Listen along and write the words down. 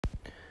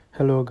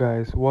Hello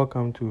guys,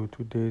 welcome to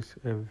today's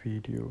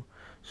video.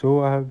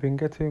 So I have been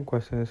getting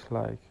questions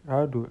like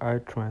how do I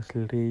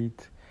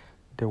translate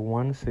the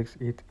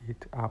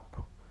 1688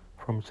 app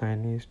from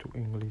Chinese to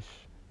English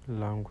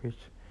language?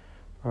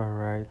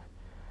 Alright,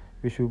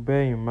 we should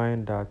bear in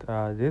mind that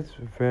this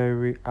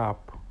very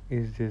app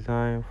is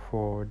designed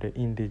for the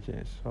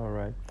indigenous.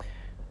 Alright,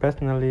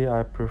 personally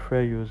I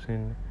prefer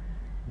using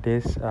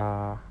this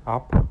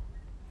app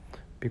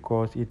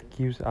because it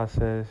gives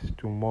access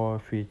to more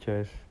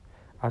features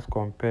as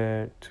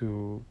compared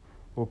to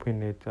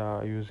open it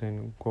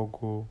using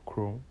Google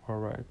Chrome. All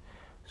right.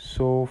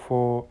 So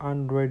for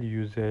Android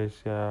users,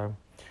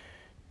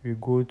 we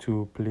go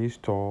to Play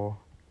Store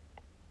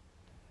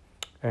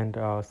and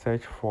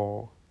search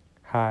for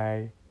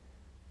Hi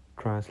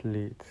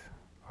Translate.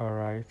 All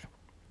right.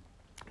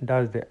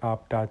 That's the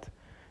app that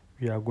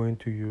we are going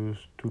to use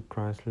to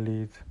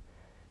translate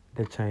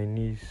the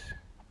Chinese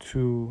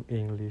to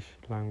English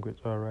language.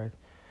 All right.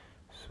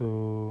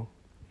 So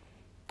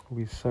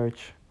we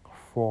search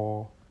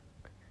for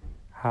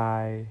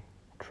Hi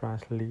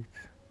Translate.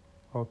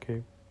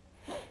 Okay.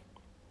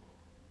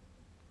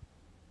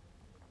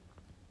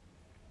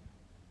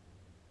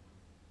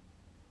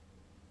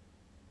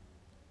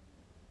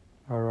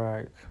 All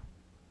right.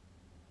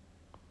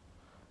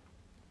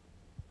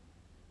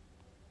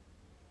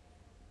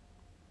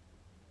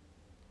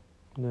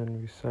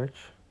 Then we search.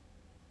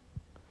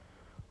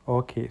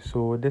 Okay,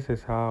 so this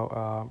is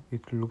how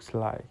it looks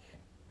like.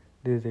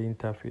 This is the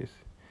interface.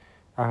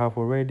 I have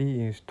already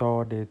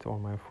installed it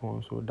on my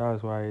phone, so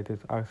that's why it is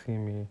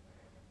asking me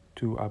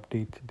to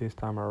update this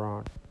time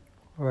around.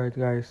 Alright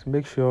guys,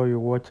 make sure you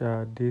watch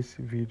this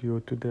video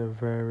to the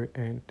very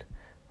end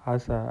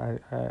as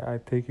I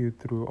take you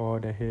through all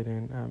the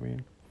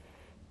hidden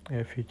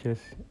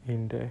features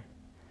in there.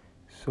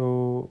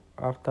 So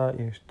after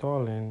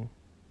installing,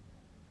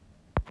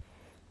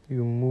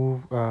 you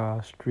move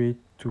straight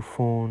to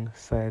phone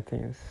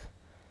settings.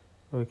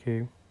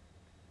 Okay,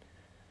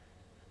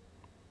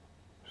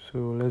 so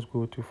let's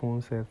go to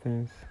phone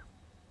settings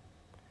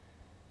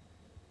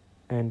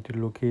and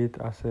locate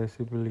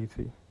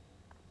accessibility.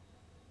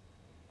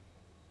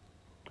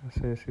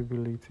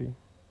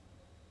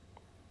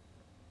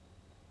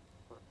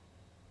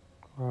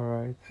 All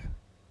right,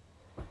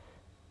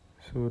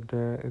 so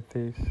there it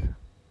is,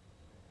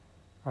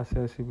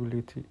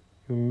 accessibility.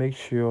 You make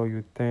sure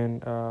you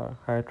turn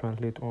Hi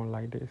Translate on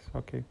like this.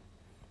 Okay,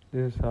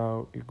 this is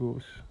how it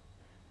goes.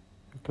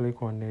 You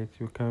click on it,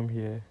 you come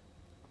here,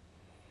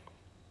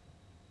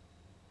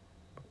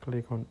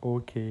 click on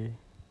OK,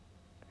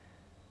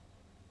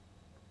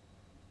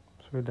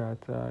 so that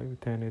you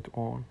turn it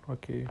on.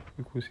 Okay,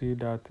 you could see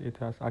that it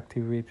has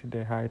activated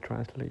the Hi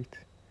Translate.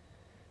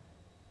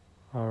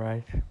 All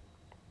right,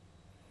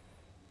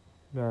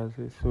 that's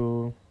it.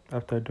 So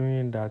after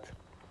doing that,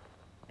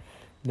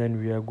 then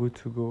we are good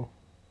to go.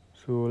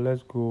 So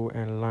let's go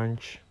and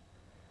launch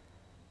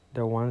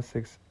the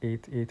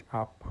 1688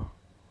 app.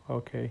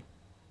 Okay,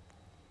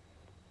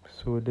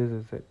 so this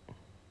is it.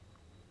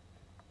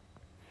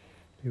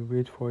 You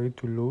wait for it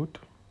to load.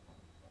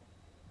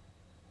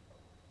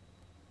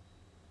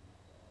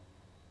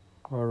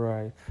 All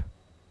right,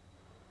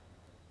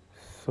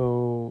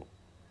 so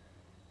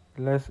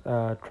let's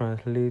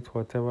translate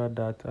whatever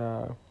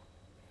that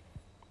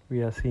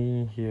we are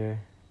seeing here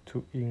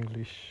to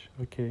English.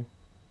 Okay,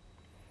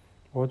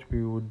 what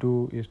we will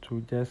do is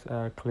to just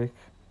click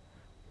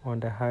on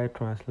the Hi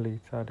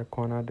Translate at the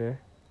corner there.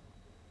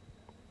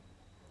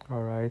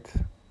 All right,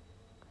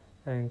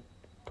 and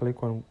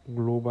click on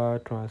Global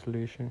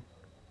Translation.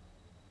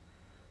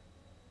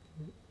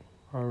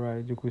 All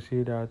right, you could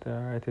see that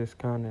it is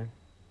scanning.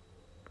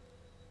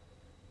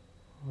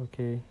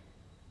 Okay,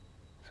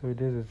 so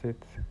this is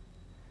it.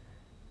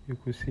 You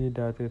could see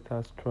that it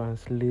has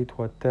translate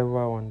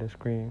whatever on the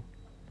screen.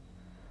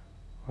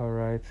 All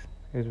right,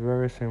 it's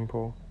very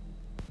simple.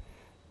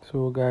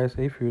 So guys,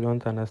 if you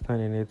don't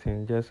understand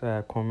anything, just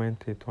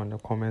comment it on the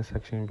comment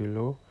section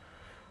below.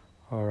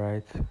 All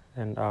right,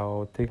 and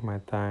I'll take my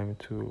time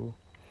to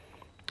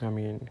I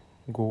mean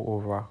go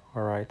over.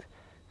 All right,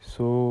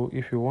 so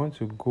if you want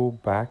to go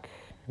back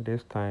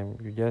this time,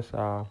 you just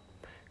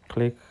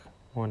click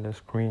on the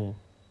screen.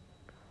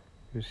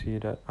 You see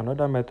that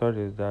another method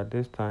is that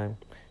this time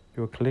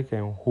you click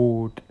and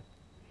hold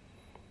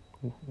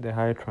the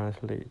Hi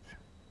Translate.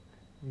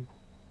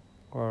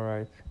 All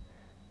right,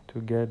 to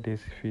get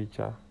this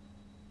feature.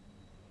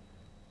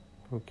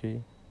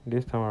 Okay,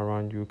 this time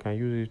around you can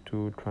use it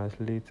to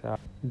translate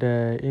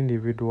the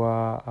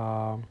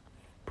individual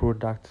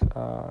products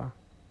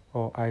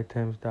or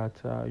items that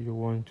you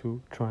want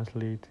to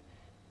translate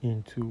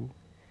into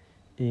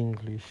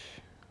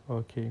English.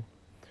 Okay,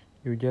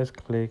 you just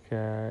click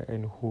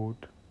and hold.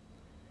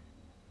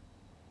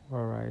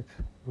 All right,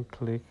 you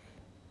click,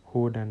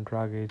 hold, and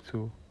drag it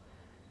to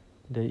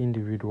the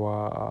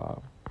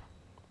individual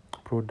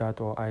product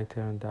or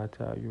item that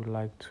you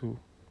like to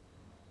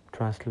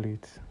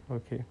translate.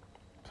 Okay,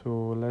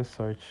 so let's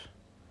search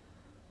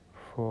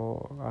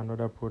for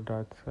another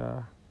product.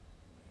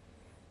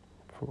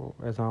 For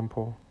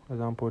example, For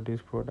example, this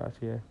product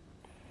here.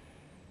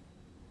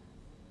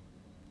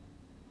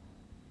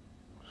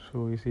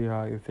 So you see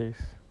how it is.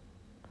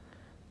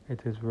 It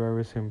is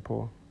very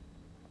simple.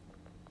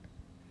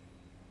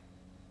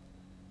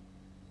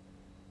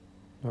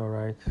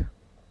 Alright.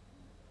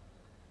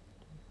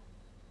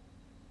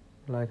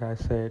 Like I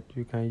said,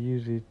 you can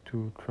use it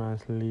to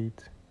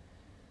translate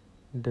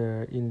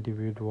the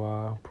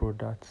individual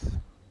products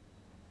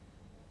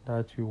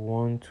that you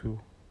want to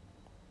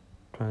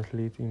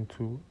translate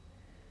into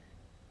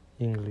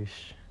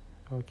English.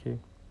 Okay,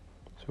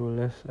 so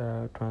let's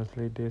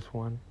translate this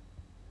one,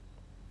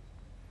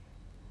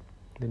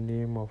 the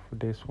name of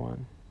this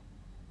one.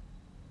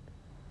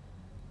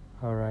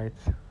 All right.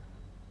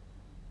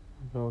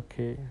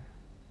 Okay,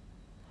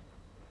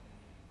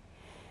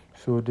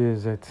 so this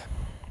is it.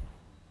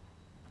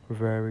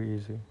 Very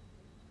easy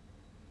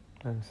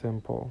and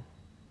simple.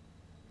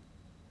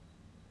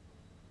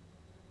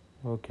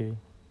 Okay.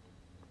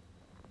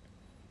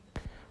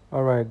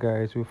 Alright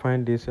guys, we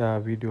find this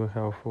video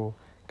helpful.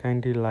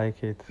 Kindly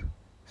like it,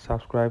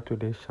 subscribe to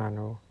this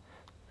channel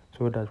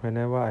so that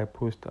whenever I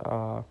post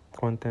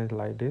content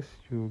like this,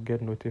 you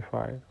get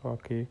notified.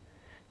 Okay,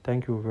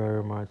 thank you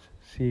very much.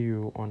 See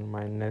you on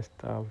my next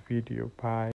video. Bye.